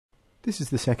This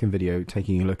is the second video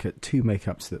taking a look at two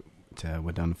makeups that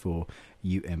were done for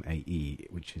UMAE,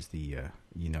 which is the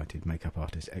United Makeup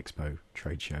Artists Expo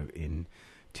trade show in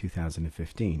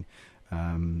 2015.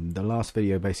 The last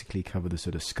video basically covered the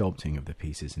sort of sculpting of the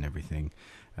pieces and everything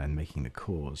and making the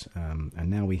cores, and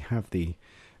now we have the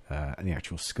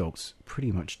actual sculpts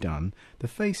pretty much done. The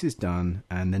face is done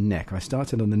and the neck. I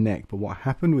started on the neck, but what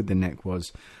happened with the neck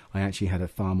was I actually had a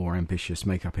far more ambitious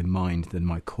makeup in mind than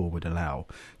my core would allow.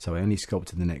 So I only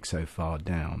sculpted the neck so far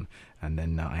down, and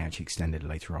then I actually extended it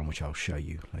later on, which I'll show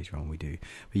you later on we do.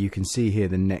 But you can see here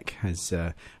the neck has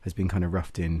been kind of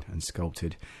roughed in and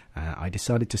sculpted. I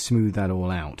decided to smooth that all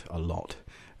out a lot.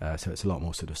 So it's a lot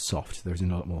more sort of soft. There isn't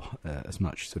a lot more as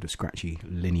much sort of scratchy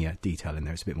linear detail in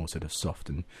there. It's a bit more sort of soft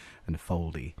and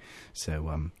foldy.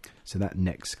 So so that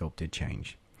neck sculpt did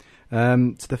change.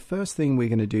 So the first thing we're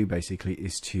going to do basically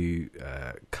is to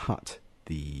cut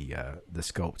the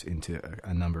sculpt into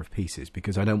a number of pieces,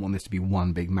 because I don't want this to be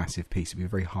one big massive piece. It'd be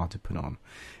very hard to put on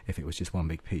if it was just one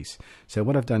big piece. So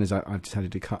what I've done is I've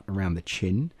decided to cut around the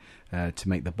chin to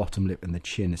make the bottom lip and the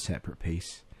chin a separate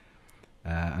piece.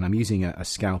 And I'm using a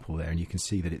scalpel there, and you can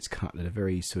see that it's cut at a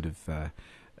very sort of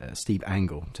steep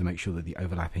angle to make sure that the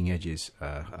overlapping edges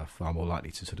are far more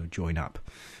likely to sort of join up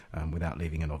without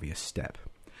leaving an obvious step.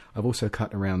 I've also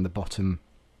cut around the bottom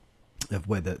of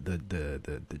where the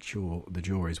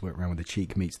jaw is, where around where the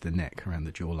cheek meets the neck, around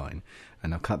the jawline,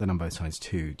 and I've cut that on both sides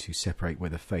too, to separate where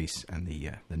the face and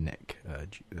the neck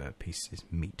pieces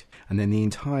meet. And then the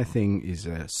entire thing is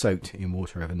soaked in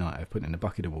water overnight. I've put it in a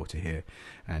bucket of water here,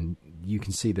 and you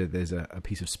can see that there's a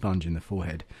piece of sponge in the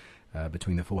forehead,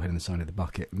 between the forehead and the side of the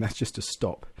bucket, and that's just to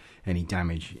stop any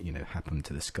damage happen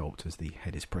to the sculpt as the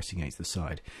head is pressing against the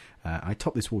side. I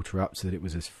topped this water up so that it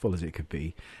was as full as it could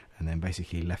be, and then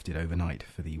basically left it overnight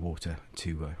for the water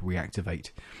to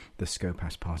reactivate the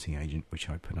Scopas Parting Agent, which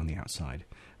I put on the outside.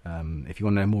 If you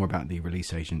want to know more about the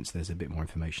release agents, there's a bit more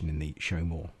information in the Show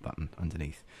More button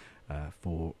underneath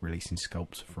for releasing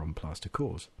sculpts from plaster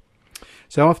cores.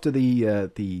 So after the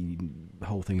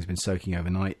whole thing has been soaking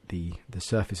overnight, the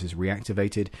surface is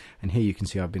reactivated, and here you can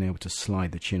see I've been able to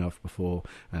slide the chin off before,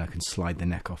 and I can slide the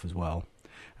neck off as well.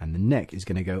 And the neck is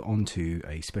going to go onto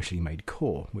a specially made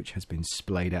core, which has been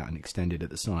splayed out and extended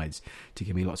at the sides to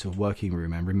give me lots of working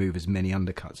room and remove as many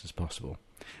undercuts as possible.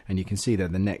 And you can see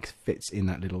that the neck fits in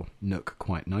that little nook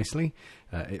quite nicely.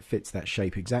 It fits that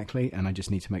shape exactly, and I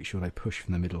just need to make sure I push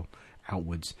from the middle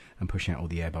outwards and push out all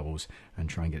the air bubbles and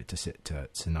try and get it to sit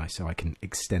so nice, so I can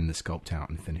extend the sculpt out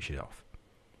and finish it off.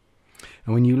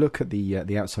 And when you look at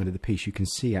the outside of the piece, you can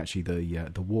see actually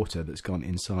the water that's gone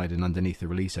inside and underneath the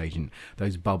release agent.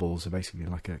 Those bubbles are basically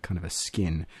like a kind of a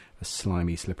skin, a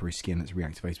slimy, slippery skin that's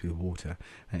reactivated with water,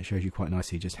 and it shows you quite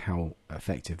nicely just how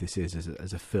effective this is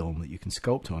as a film that you can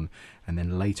sculpt on, and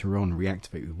then later on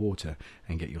reactivate with water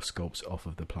and get your sculpts off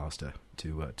of the plaster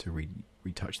to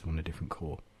retouch them on a different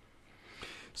core.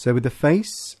 So with the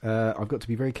face, I've got to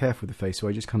be very careful with the face, so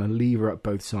I just kind of lever up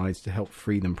both sides to help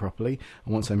free them properly.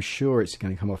 And once I'm sure it's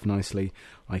going to come off nicely,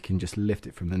 I can just lift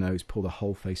it from the nose, pull the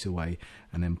whole face away,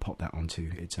 and then pop that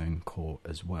onto its own core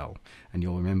as well. And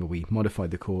you'll remember we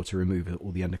modified the core to remove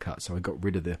all the undercuts, so I got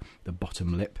rid of the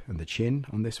bottom lip and the chin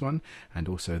on this one, and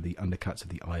also the undercuts of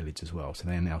the eyelids as well. So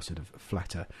they are now sort of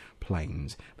flatter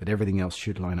planes, but everything else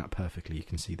should line up perfectly. You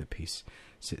can see the piece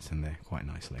sits in there quite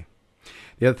nicely.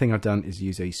 The other thing I've done is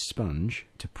use a sponge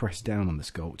to press down on the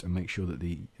sculpt and make sure that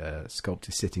the sculpt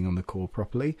is sitting on the core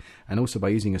properly. And also by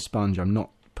using a sponge, I'm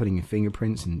not putting in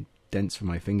fingerprints and dents from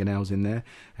my fingernails in there,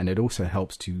 and it also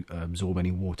helps to absorb any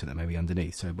water that may be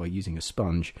underneath. So by using a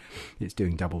sponge, it's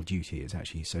doing double duty. It's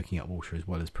actually soaking up water as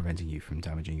well as preventing you from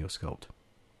damaging your sculpt.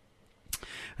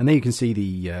 And there you can see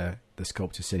the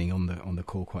sculpt is sitting on the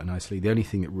core quite nicely. The only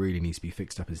thing that really needs to be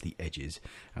fixed up is the edges,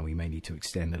 and we may need to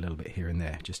extend a little bit here and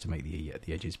there just to make the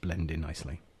edges blend in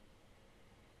nicely.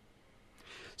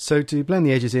 So to blend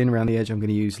the edges in around the edge, I'm going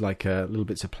to use like little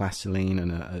bits of plastiline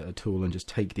and a tool, and just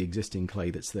take the existing clay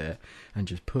that's there and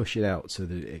just push it out so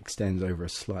that it extends over a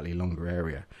slightly longer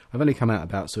area. I've only come out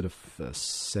about sort of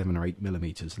 7 or 8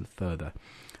 millimeters further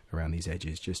around these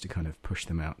edges, just to kind of push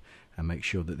them out and make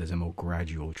sure that there's a more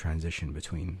gradual transition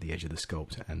between the edge of the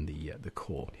sculpt and the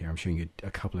core. Here I'm showing you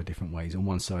a couple of different ways. On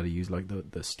one side I use like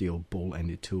the steel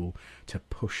ball-ended tool to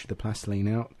push the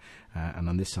plastiline out, and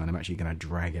on this side I'm actually going to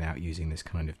drag it out using this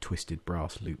kind of twisted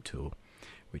brass loop tool,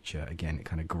 which again, it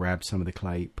kind of grabs some of the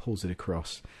clay, pulls it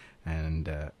across, and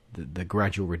the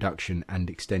gradual reduction and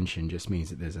extension just means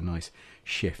that there's a nice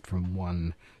shift from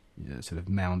one sort of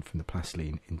mound from the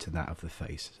plastiline into that of the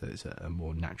face, so it's a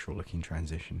more natural looking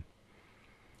transition.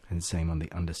 and same on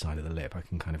the underside of the lip. I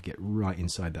can kind of get right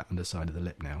inside that underside of the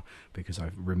lip now because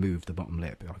I've removed the bottom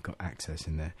lip. I've got access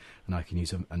in there, and I can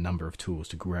use a number of tools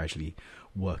to gradually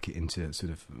work it into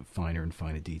sort of finer and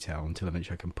finer detail until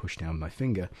eventually I can push down my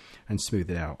finger and smooth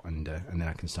it out, and then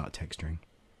I can start texturing.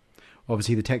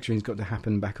 Obviously the texturing's got to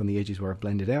happen back on the edges where I've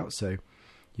blended out, so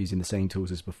using the same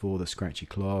tools as before, the scratchy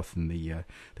cloth and the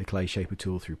clay shaper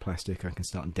tool through plastic, I can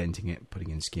start denting it, putting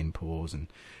in skin pores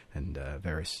and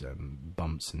various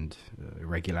bumps and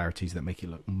irregularities that make it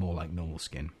look more like normal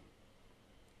skin.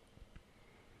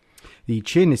 The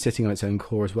chin is sitting on its own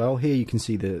core as well. Here you can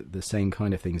see the same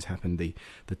kind of things happen. The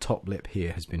top lip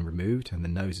here has been removed and the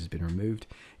nose has been removed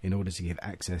in order to give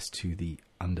access to the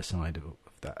underside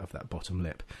of that bottom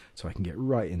lip, so I can get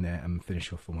right in there and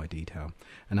finish off all my detail.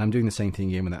 And I'm doing the same thing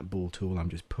again with that ball tool. I'm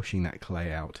just pushing that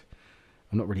clay out.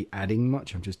 I'm not really adding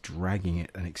much, I'm just dragging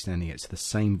it and extending it, so the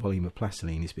same volume of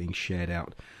plastiline is being shared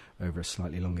out over a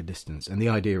slightly longer distance. And the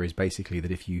idea is basically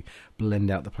that if you blend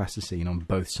out the plasticine on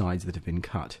both sides that have been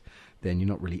cut, then you're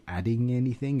not really adding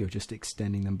anything, you're just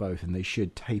extending them both, and they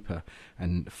should taper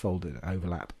and fold and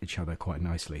overlap each other quite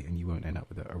nicely, and you won't end up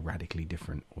with a radically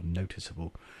different or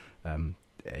noticeable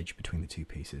edge between the two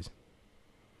pieces.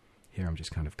 Here I'm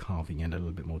just kind of carving in a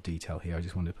little bit more detail here. I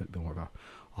just wanted to put a bit more of a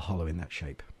hollow in that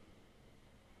shape.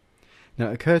 Now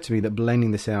it occurred to me that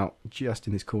blending this out just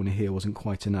in this corner here wasn't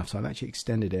quite enough, so I've actually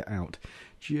extended it out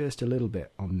just a little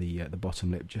bit on the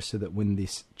bottom lip, just so that when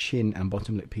this chin and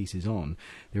bottom lip piece is on,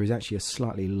 there is actually a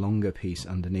slightly longer piece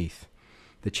underneath.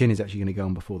 The chin is actually going to go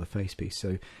on before the face piece,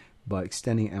 so by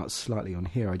extending it out slightly on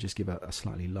here, I just give a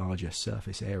slightly larger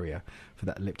surface area for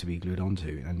that lip to be glued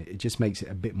onto, and it just makes it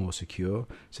a bit more secure,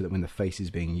 so that when the face is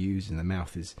being used and the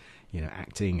mouth is, you know,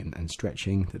 acting and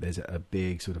stretching, that there's a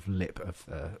big sort of lip of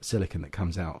silicone that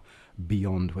comes out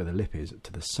beyond where the lip is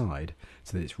to the side,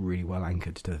 so that it's really well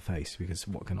anchored to the face. Because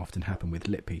what can often happen with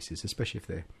lip pieces, especially if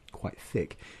they're quite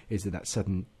thick, is that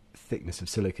sudden thickness of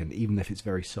silicone, even if it's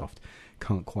very soft,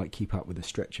 can't quite keep up with the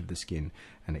stretch of the skin,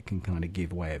 and it can kind of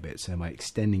give way a bit. So by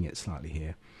extending it slightly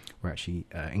here, we're actually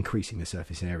increasing the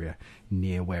surface area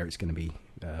near where it's going to be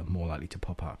more likely to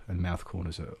pop up. And mouth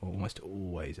corners are almost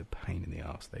always a pain in the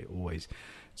arse. They always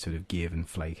sort of give and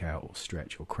flake out or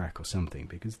stretch or crack or something,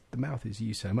 because the mouth is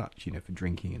used so much, you know, for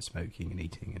drinking and smoking and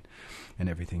eating and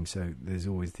everything. So there's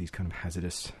always these kind of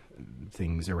hazardous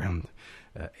things around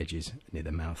edges near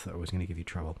the mouth that are always going to give you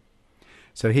trouble.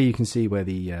 So here you can see where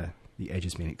the edge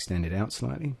has been extended out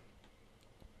slightly,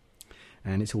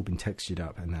 and it's all been textured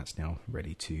up, and that's now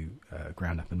ready to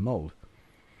ground up and mould.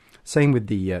 Same with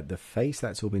the face,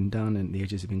 that's all been done and the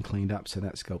edges have been cleaned up, so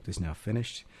that sculpt is now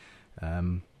finished.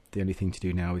 The only thing to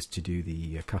do now is to do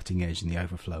the cutting edge and the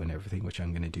overflow and everything, which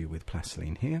I'm going to do with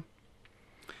plastiline here.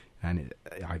 And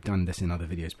I've done this in other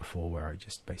videos before, where I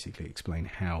just basically explain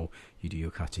how you do your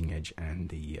cutting edge and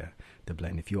the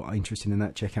blend. If you're interested in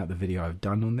that, check out the video I've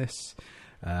done on this.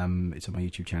 It's on my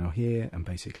YouTube channel here, and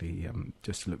basically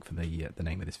just look for the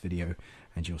name of this video,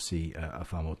 and you'll see a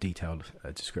far more detailed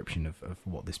description of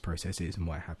what this process is and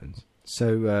why it happens.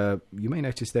 So you may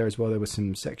notice there as well, there were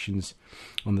some sections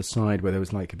on the side where there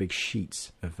was like a big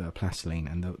sheets of plastiline,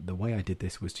 and the way I did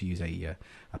this was to use a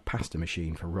pasta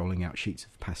machine for rolling out sheets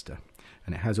of pasta.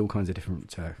 And it has all kinds of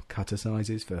different cutter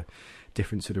sizes for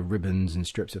different sort of ribbons and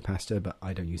strips of pasta, but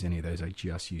I don't use any of those. I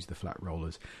just use the flat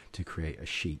rollers to create a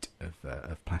sheet of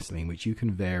plastiline, which you can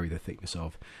vary the thickness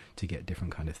of to get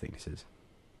different kind of thicknesses.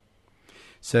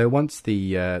 So once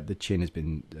the chin has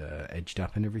been edged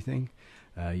up and everything,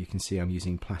 you can see I'm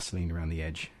using plastiline around the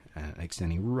edge,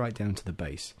 extending right down to the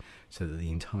base, so that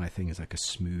the entire thing is like a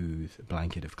smooth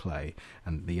blanket of clay,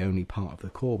 and the only part of the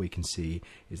core we can see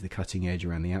is the cutting edge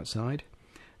around the outside,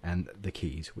 and the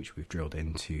keys, which we've drilled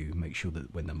in to make sure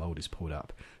that when the mould is pulled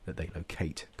up, that they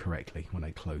locate correctly when I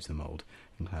close the mould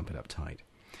and clamp it up tight.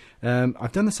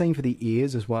 I've done the same for the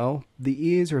ears as well. The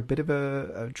ears are a bit of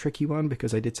a tricky one,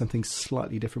 because I did something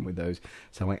slightly different with those,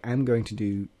 so I am going to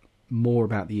do more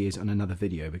about the ears on another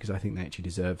video, because I think they actually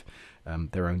deserve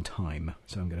their own time,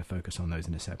 so I'm going to focus on those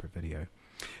in a separate video.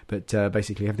 But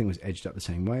basically everything was edged up the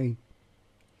same way,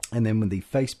 and then when the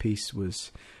face piece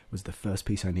was the first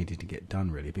piece I needed to get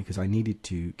done, really, because I needed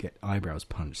to get eyebrows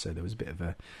punched, so there was a bit of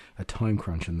a time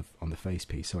crunch on the face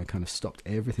piece, so I kind of stopped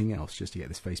everything else just to get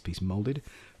this face piece molded,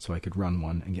 so I could run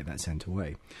one and get that sent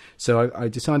away. So I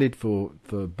decided for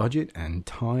budget and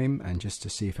time, and just to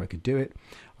see if I could do it,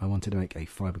 I wanted to make a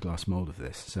fiberglass mold of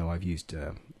this. So I've used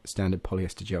standard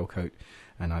polyester gel coat,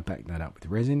 and I backed that up with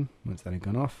resin once that had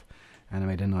gone off, and I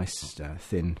made a nice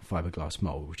thin fiberglass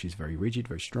mold, which is very rigid,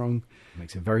 very strong. It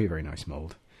makes a very, very nice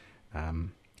mold.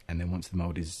 And then once the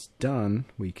mold is done,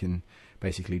 we can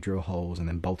basically drill holes and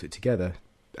then bolt it together.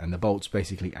 And the bolts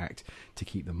basically act to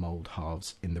keep the mold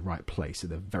halves in the right place, so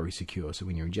they're very secure. So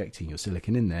when you're injecting your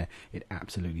silicon in there, it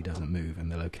absolutely doesn't move, and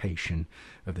the location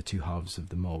of the two halves of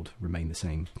the mold remain the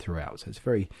same throughout. So it's a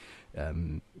very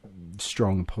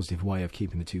strong, positive way of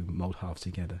keeping the two mold halves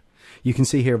together. You can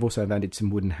see here I've added some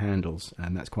wooden handles,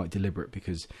 and that's quite deliberate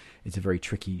because it's a very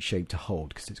tricky shape to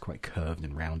hold because it's quite curved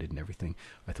and rounded and everything.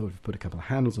 I thought if I put a couple of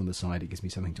handles on the side, it gives me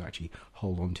something to actually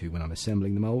hold on to when I'm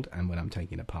assembling the mold and when I'm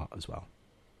taking it apart as well.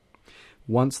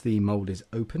 Once the mold is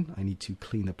open, I need to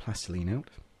clean the plastiline out.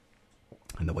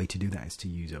 And the way to do that is to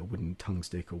use a wooden tongue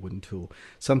stick or wooden tool.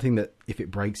 Something that, if it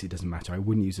breaks, it doesn't matter. I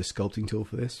wouldn't use a sculpting tool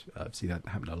for this. I've seen that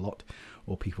happen a lot.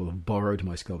 Or people have borrowed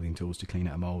my sculpting tools to clean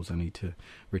out molds only to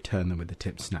return them with the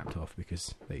tip snapped off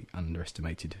because they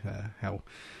underestimated how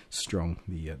strong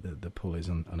the pull is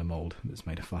on a mold that's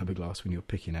made of fiberglass when you're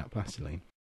picking out plastiline.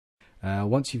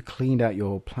 Once you've cleaned out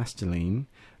your plastiline,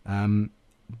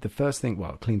 the first thing,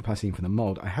 clean the plastiline from the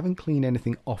mold. I haven't cleaned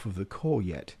anything off of the core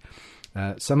yet.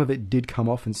 Some of it did come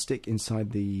off and stick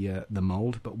inside the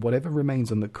mold, but whatever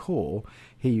remains on the core,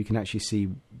 here you can actually see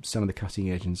some of the cutting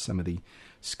edge and some of the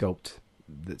sculpt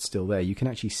that's still there. You can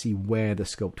actually see where the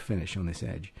sculpt finish on this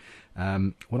edge.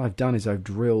 What I've done is I've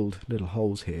drilled little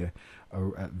holes here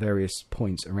at various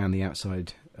points around the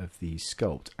outside of the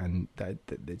sculpt, and that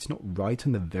it's not right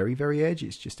on the very, very edge.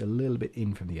 It's just a little bit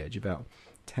in from the edge, about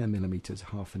 10 millimeters,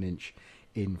 half an inch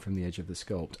in from the edge of the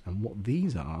sculpt. And what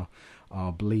these are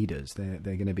bleeders. They're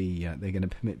going to be they're going to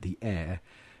permit the air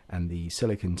and the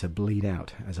silicon to bleed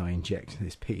out as I inject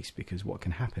this piece, because what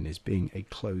can happen is, being a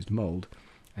closed mold,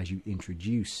 as you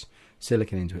introduce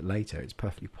silicon into it later, it's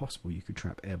perfectly possible you could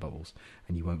trap air bubbles,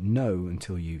 and you won't know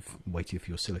until you've waited for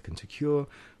your silicon to cure,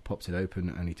 popped it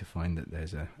open, only to find that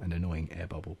there's an annoying air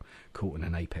bubble caught in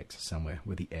an apex somewhere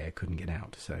where the air couldn't get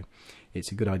out. So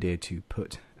it's a good idea to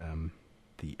put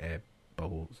the air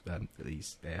bubbles,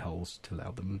 these air holes, to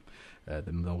allow them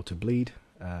the mold to bleed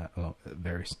along at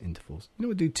various intervals. You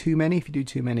don't do too many. If you do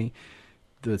too many,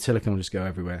 the silicon will just go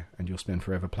everywhere and you'll spend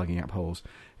forever plugging up holes.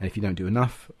 And if you don't do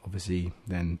enough, obviously,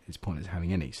 then it's pointless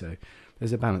having any. So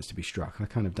there's a balance to be struck. I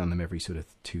kind of done them every sort of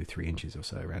 2 or 3 inches or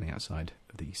so around the outside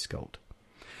of the sculpt.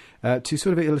 To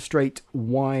sort of illustrate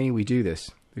why we do this,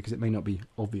 because it may not be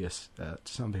obvious to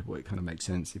some people, it kind of makes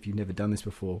sense. If you've never done this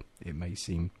before, it may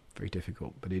seem very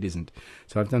difficult, but it isn't.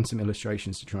 So I've done some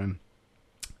illustrations to try and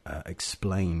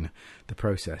explain the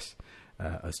process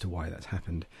as to why that's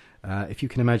happened. If you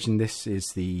can imagine, this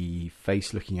is the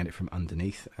face looking at it from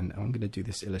underneath, and I'm going to do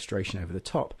this illustration over the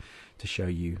top to show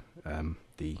you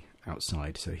the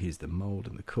outside. So here's the mold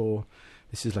and the core.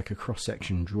 This is like a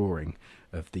cross-section drawing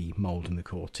of the mold and the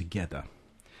core together.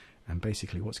 And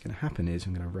basically what's going to happen is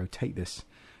I'm going to rotate this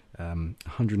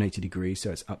 180 degrees,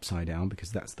 so it's upside down, because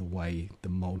that's the way the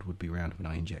mold would be round when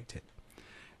I inject it.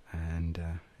 And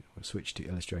we'll switch to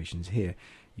illustrations here.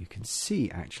 You can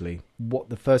see actually what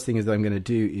the first thing is that I'm going to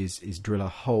do is drill a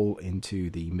hole into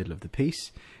the middle of the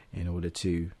piece in order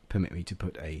to permit me to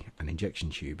put an injection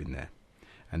tube in there.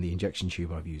 And the injection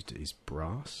tube I've used is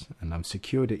brass, and I've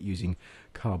secured it using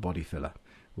car body filler,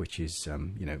 which is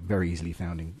very easily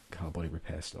found in car body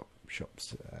repair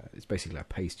shops. It's basically a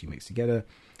paste you mix together,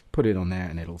 put it on there,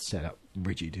 and it'll set up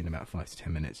rigid in about 5 to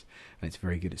 10 minutes. And it's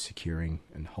very good at securing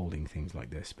and holding things like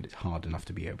this, but it's hard enough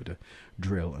to be able to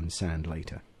drill and sand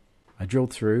later. I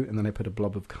drilled through, and then I put a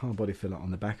blob of car body filler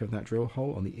on the back of that drill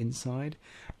hole on the inside,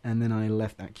 and then I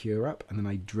left that cure up, and then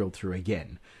I drilled through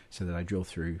again, so that I drilled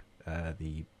through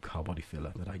the car body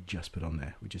filler that I just put on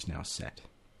there, which is now set.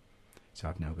 So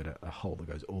I've now got a hole that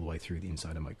goes all the way through the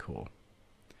inside of my core.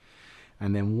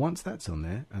 And then once that's on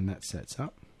there and that sets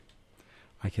up,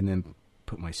 I can then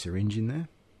put my syringe in there,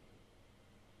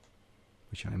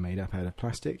 which I made up out of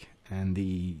plastic. And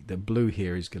the blue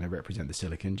here is going to represent the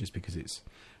silicon, just because it's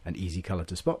an easy color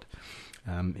to spot.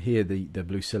 Here the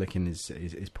blue silicon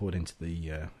is poured into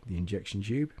the injection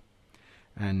tube,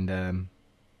 and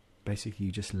basically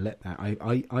you just let that.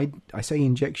 I say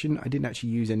injection. I didn't actually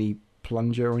use any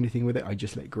plunger or anything with it. I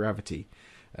just let gravity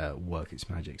work its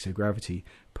magic. So gravity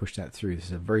pushed that through. This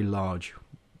is a very large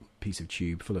piece of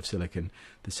tube full of silicon.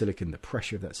 The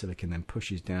pressure of that silicon then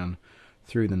pushes down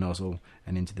through the nozzle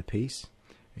and into the piece.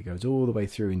 It goes all the way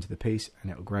through into the piece, and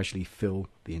it will gradually fill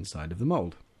the inside of the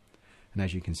mold. And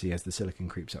as you can see, as the silicon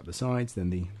creeps up the sides, then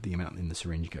the amount in the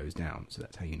syringe goes down. So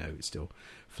that's how you know it's still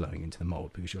flowing into the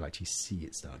mold, because you'll actually see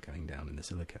it start going down in the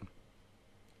silicon.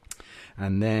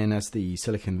 And then as the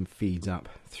silicon feeds up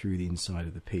through the inside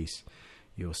of the piece,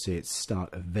 you'll see it start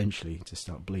eventually to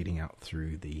start bleeding out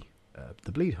through the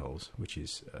the bleed holes, which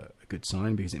is a good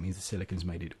sign because it means the silicon's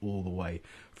made it all the way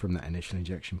from that initial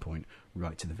injection point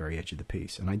right to the very edge of the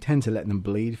piece. And I tend to let them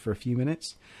bleed for a few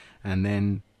minutes, and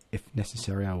then if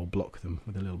necessary I will block them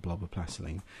with a little blob of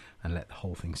plastiline and let the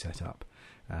whole thing set up.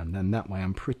 And then that way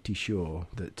I'm pretty sure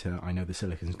that I know the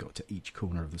silicon's got to each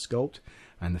corner of the sculpt,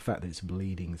 and the fact that it's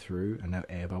bleeding through and no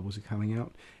air bubbles are coming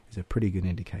out is a pretty good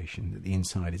indication that the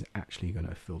inside is actually going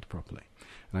to have filled properly.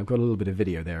 And I've got a little bit of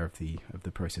video there of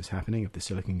the process happening, of the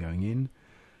silicon going in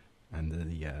and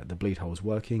the bleed holes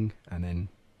working, and then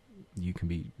you can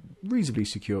be reasonably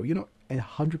secure. You're not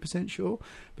 100% sure,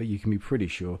 but you can be pretty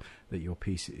sure that your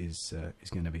piece is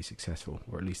going to be successful,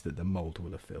 or at least that the mold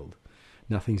will have filled.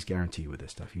 Nothing's guaranteed with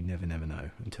this stuff. You never know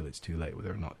until it's too late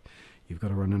whether or not you've got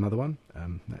to run another one.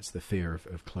 That's the fear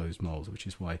of closed molds, which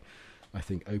is why I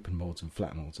think open molds and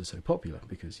flat molds are so popular,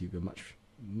 because you've got a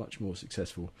much more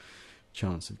successful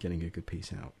chance of getting a good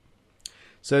piece out.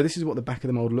 So this is what the back of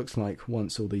the mold looks like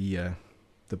once all the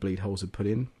bleed holes are put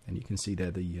in, and you can see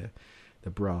there the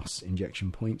brass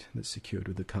injection point that's secured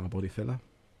with the car body filler.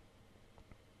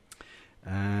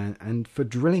 And for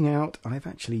drilling out, I've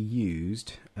actually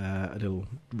used a little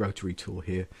rotary tool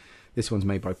here. This one's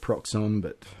made by Proxon,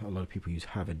 but a lot of people use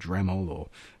Havre Dremel or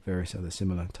various other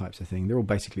similar types of thing. They're all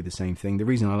basically the same thing. The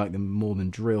reason I like them more than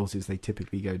drills is they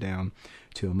typically go down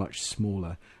to a much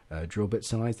smaller drill bit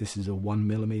size. This is a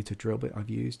 1mm drill bit I've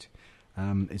used.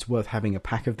 It's worth having a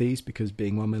pack of these because,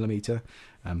 being 1mm,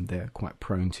 they're quite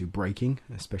prone to breaking,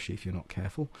 especially if you're not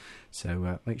careful.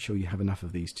 So make sure you have enough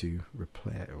of these to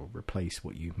repair or replace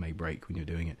what you may break when you're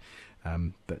doing it.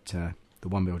 But the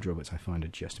 1mm drill bits I find are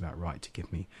just about right to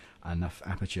give me enough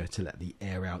aperture to let the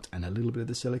air out and a little bit of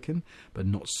the silicon, but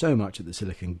not so much that the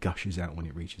silicon gushes out when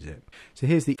it reaches it. So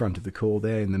here's the front of the core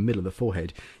there. In the middle of the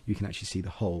forehead you can actually see the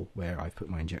hole where I've put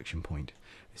my injection point.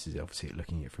 This is obviously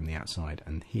looking at it from the outside,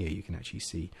 and here you can actually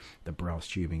see the brass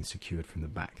tubing secured from the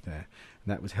back there.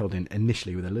 And that was held in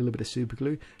initially with a little bit of super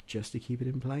glue just to keep it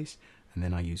in place, and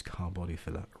then I used car body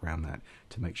filler around that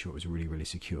to make sure it was really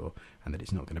secure and that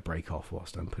it's not going to break off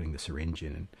whilst I'm putting the syringe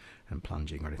in and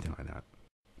plunging or anything like that.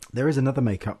 There is another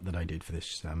makeup that I did for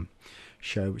this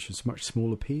show, which was a much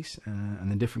smaller piece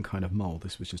and a different kind of mould.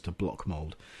 This was just a block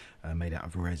mould made out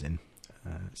of resin.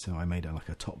 So I made like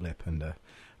a top lip and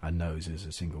a nose as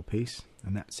a single piece,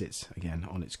 and that sits again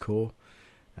on its core.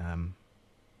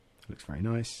 Looks very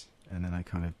nice. And then I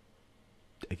kind of,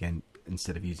 again,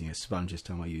 instead of using a sponge this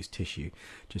time, I used tissue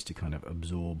just to kind of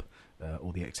absorb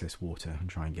all the excess water and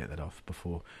try and get that off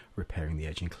before repairing the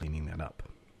edge and cleaning that up.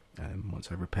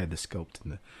 Once I've repaired the sculpt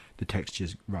and the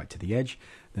textures right to the edge,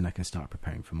 then I can start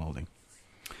preparing for moulding.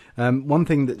 One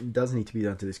thing that does need to be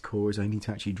done to this core is I need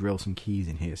to actually drill some keys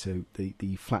in here. So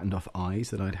the flattened off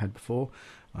eyes that I'd had before,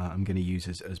 I'm going to use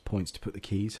as points to put the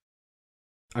keys.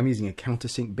 I'm using a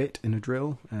countersink bit in a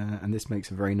drill, and this makes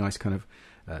a very nice kind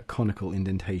of conical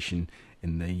indentation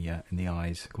in the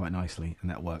eyes quite nicely, and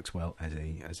that works well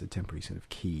as a temporary sort of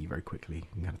key very quickly.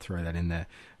 I'm going to throw that in there,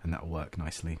 and that will work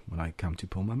nicely when I come to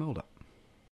pull my mould up.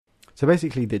 So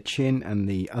basically the chin and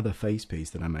the other face piece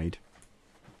that I made,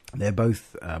 they're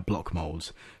both block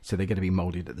moulds, so they're going to be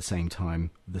moulded at the same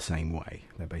time, the same way.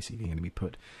 They're basically going to be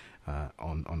put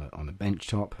on a bench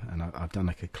top, and I've done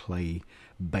like a clay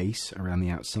base around the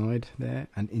outside there,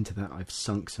 and into that I've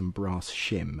sunk some brass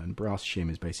shim. And brass shim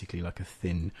is basically like a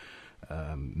thin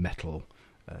metal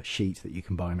sheet that you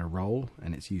can buy in a roll,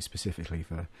 and it's used specifically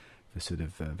for sort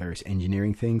of various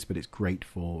engineering things, but it's great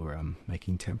for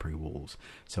making temporary walls.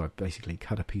 So I've basically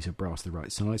cut a piece of brass the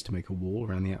right size to make a wall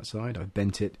around the outside. I've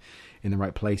bent it in the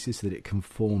right places so that it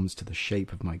conforms to the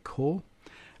shape of my core,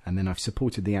 and then I've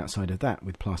supported the outside of that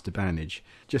with plaster bandage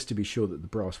just to be sure that the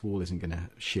brass wall isn't going to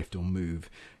shift or move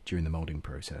during the moulding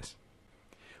process.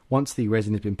 Once the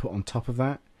resin has been put on top of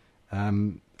that,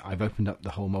 I've opened up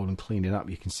the whole mould and cleaned it up.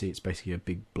 You can see it's basically a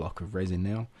big block of resin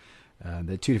now.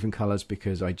 They're two different colours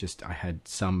because I had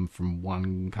some from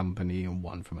one company and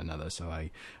one from another, so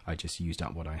I just used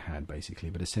up what I had basically.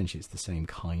 But essentially it's the same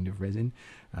kind of resin,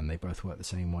 and they both work the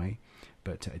same way.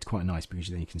 But it's quite nice because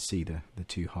then you can see the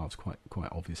two halves quite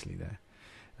obviously there.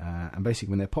 And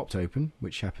basically when they're popped open,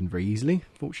 which happened very easily,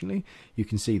 fortunately, you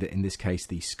can see that in this case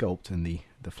the sculpt and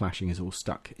the flashing is all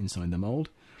stuck inside the mould,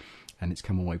 and it's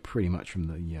come away pretty much from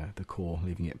the core,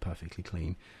 leaving it perfectly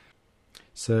clean.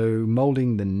 So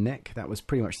moulding the neck, that was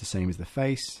pretty much the same as the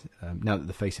face. Now that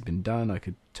the face had been done, I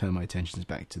could turn my attentions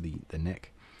back to the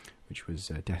neck, which was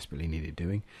desperately needed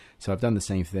doing. So I've done the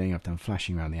same thing. I've done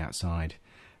flashing around the outside,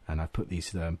 and I've put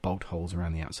these bolt holes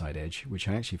around the outside edge, which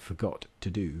I actually forgot to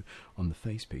do on the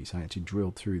face piece. I actually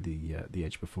drilled through the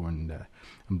edge before and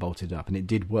bolted up, and it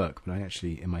did work, but I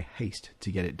actually, in my haste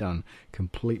to get it done,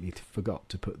 completely forgot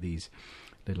to put these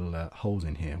little holes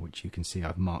in here, which you can see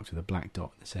I've marked with a black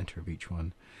dot in the center of each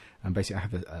one. And basically I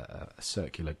have a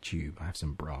circular tube. I have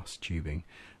some brass tubing,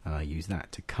 and I use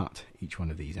that to cut each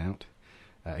one of these out.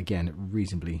 Again, at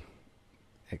reasonably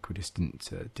equidistant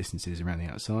distances around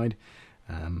the outside,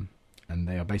 and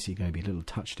they are basically going to be little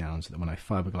touchdowns so that when I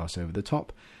fiberglass over the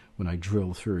top, when I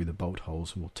drill through, the bolt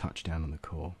holes will touch down on the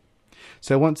core.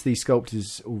 So once the sculpt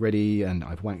is all ready and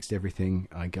I've waxed everything,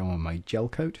 I go on my gel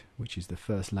coat, which is the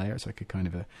first layer. It's like a kind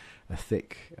of a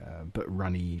thick but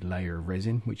runny layer of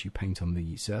resin which you paint on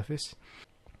the surface.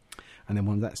 And then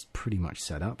once that's pretty much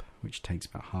set up, which takes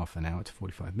about half an hour to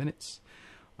 45 minutes,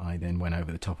 I then went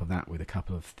over the top of that with a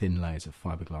couple of thin layers of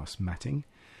fiberglass matting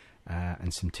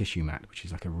and some tissue mat, which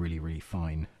is like a really, really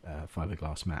fine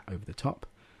fiberglass mat over the top.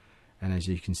 And as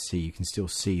you can see, you can still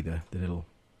see the little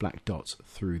black dots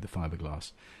through the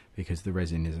fiberglass, because the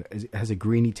resin has a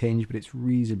greeny tinge, but it's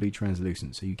reasonably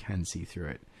translucent, so you can see through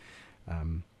it.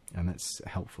 And that's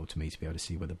helpful to me to be able to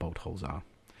see where the bolt holes are.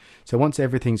 So once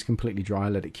everything's completely dry, I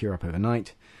let it cure up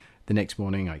overnight. The next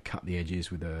morning I cut the edges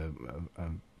with a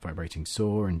vibrating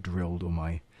saw and drilled all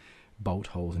my bolt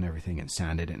holes and everything and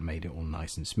sanded it and made it all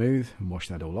nice and smooth and washed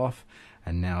that all off.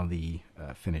 And now the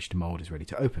finished mold is ready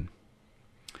to open.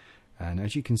 And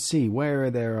as you can see, where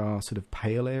there are sort of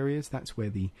pale areas, that's where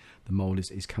the mold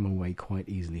is coming away quite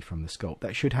easily from the sculpt.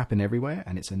 That should happen everywhere,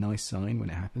 and it's a nice sign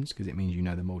when it happens, because it means you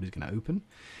know the mold is going to open.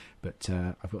 But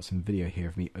I've got some video here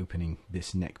of me opening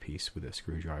this neck piece with a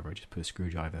screwdriver. I just put a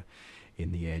screwdriver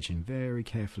in the edge and very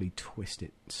carefully twist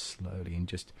it slowly and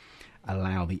just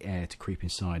allow the air to creep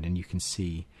inside, and you can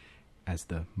see as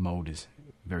the mold is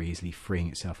very easily freeing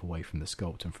itself away from the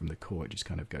sculpt and from the core, it just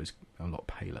kind of goes a lot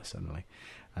paler suddenly.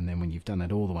 And then when you've done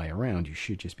that all the way around, you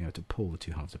should just be able to pull the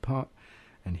two halves apart,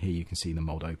 and here you can see the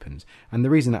mold opens. And the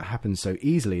reason that happens so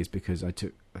easily is because I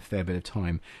took a fair bit of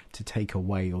time to take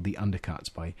away all the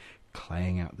undercuts by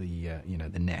claying out the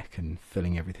the neck and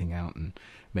filling everything out and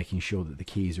making sure that the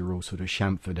keys are all sort of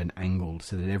chamfered and angled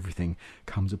so that everything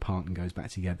comes apart and goes back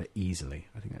together easily.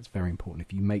 I think that's very important.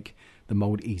 If you make the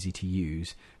mold easy to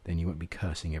use, then you won't be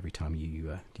cursing every time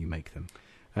you make them.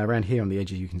 Around here on the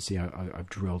edges, you can see I've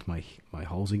drilled my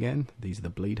holes again. These are the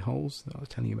bleed holes that I was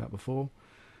telling you about before.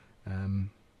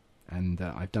 And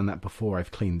I've done that before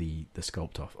I've cleaned the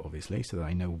sculpt off, obviously, so that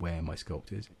I know where my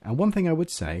sculpt is. And one thing I would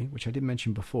say, which I didn't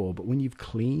mention before, but when you've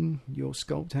cleaned your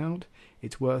sculpt out,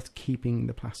 it's worth keeping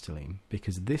the plastiline,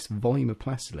 because this volume of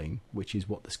plastiline, which is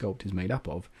what the sculpt is made up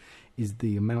of, is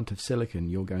the amount of silicone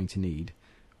you're going to need,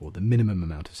 or the minimum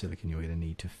amount of silicone you're going to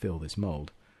need to fill this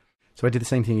mold. So I did the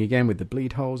same thing again with the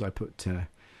bleed holes. I put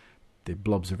the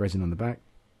blobs of resin on the back.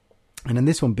 And in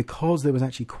this one, because there was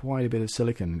actually quite a bit of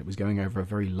silicone, it was going over a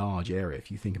very large area.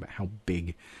 If you think about how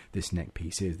big this neck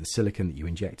piece is, the silicone that you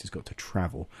inject has got to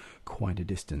travel quite a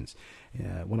distance.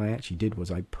 What I actually did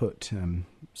was I put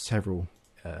several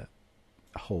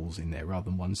holes in there rather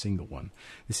than one single one.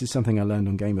 This is something I learned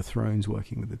on Game of Thrones,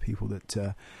 working with the people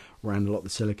that ran a lot of the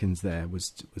silicones there,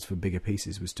 was for bigger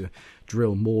pieces, was to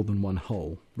drill more than one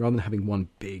hole rather than having one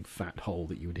big fat hole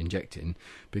that you would inject in,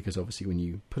 because obviously when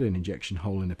you put an injection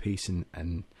hole in a piece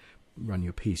and run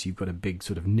your piece, you've got a big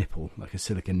sort of nipple, like a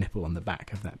silicone nipple on the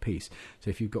back of that piece.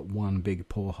 So if you've got one big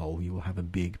pore hole, you will have a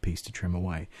big piece to trim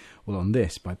away. Well, on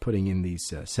this, by putting in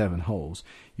these 7 holes,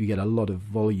 you get a lot of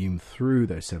volume through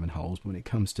those 7 holes. But when it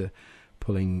comes to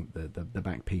pulling the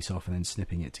back piece off and then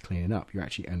snipping it to clean it up, you're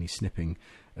actually only snipping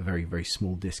a very, very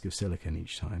small disc of silicone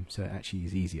each time. So it actually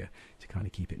is easier to kind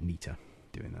of keep it neater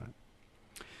doing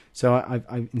that. So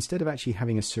I instead of actually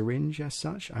having a syringe as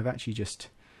such, I've actually just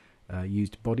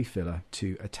used body filler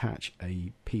to attach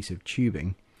a piece of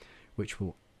tubing which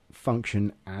will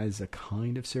function as a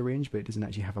kind of syringe, but it doesn't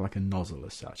actually have like a nozzle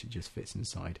as such. It just fits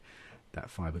inside that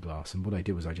fiberglass. And what I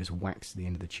did was I just waxed the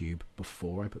end of the tube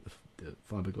before I put the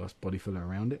fiberglass body filler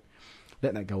around it,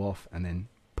 let that go off, and then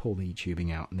pull the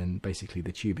tubing out, and then basically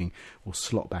the tubing will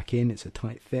slot back in. It's a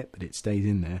tight fit, but it stays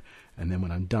in there, and then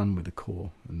when I'm done with the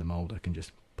core and the mold, I can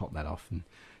just pop that off and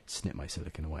snip my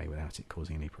silicone away without it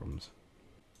causing any problems.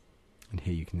 And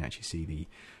here you can actually see the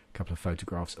couple of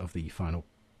photographs of the final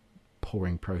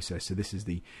pouring process. So this is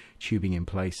the tubing in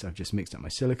place. I've just mixed up my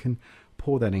silicone,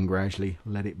 pour that in gradually,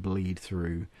 let it bleed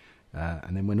through,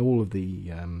 and then when all of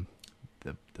the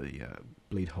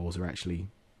bleed holes are actually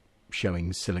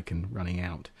showing silicone running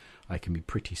out, I can be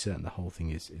pretty certain the whole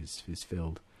thing is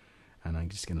filled. And I'm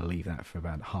just going to leave that for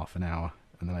about half an hour,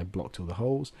 and then I blocked all the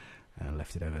holes and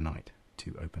left it overnight.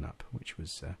 to open up, which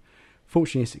was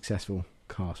fortunately a successful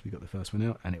cast. We got the first one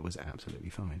out and it was absolutely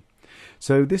fine.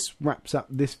 So this wraps up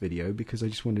this video because I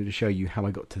just wanted to show you how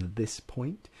I got to this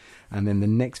point, and then the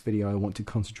next video I want to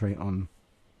concentrate on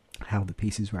how the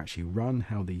pieces were actually run,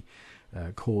 how the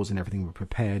cores and everything were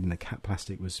prepared and the cap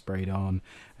plastic was sprayed on,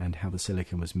 and how the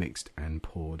silicone was mixed and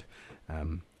poured,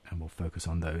 and we'll focus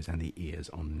on those and the ears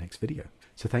on the next video.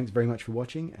 So thanks very much for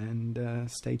watching, and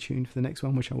stay tuned for the next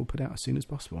one, which I will put out as soon as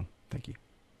possible. Thank you.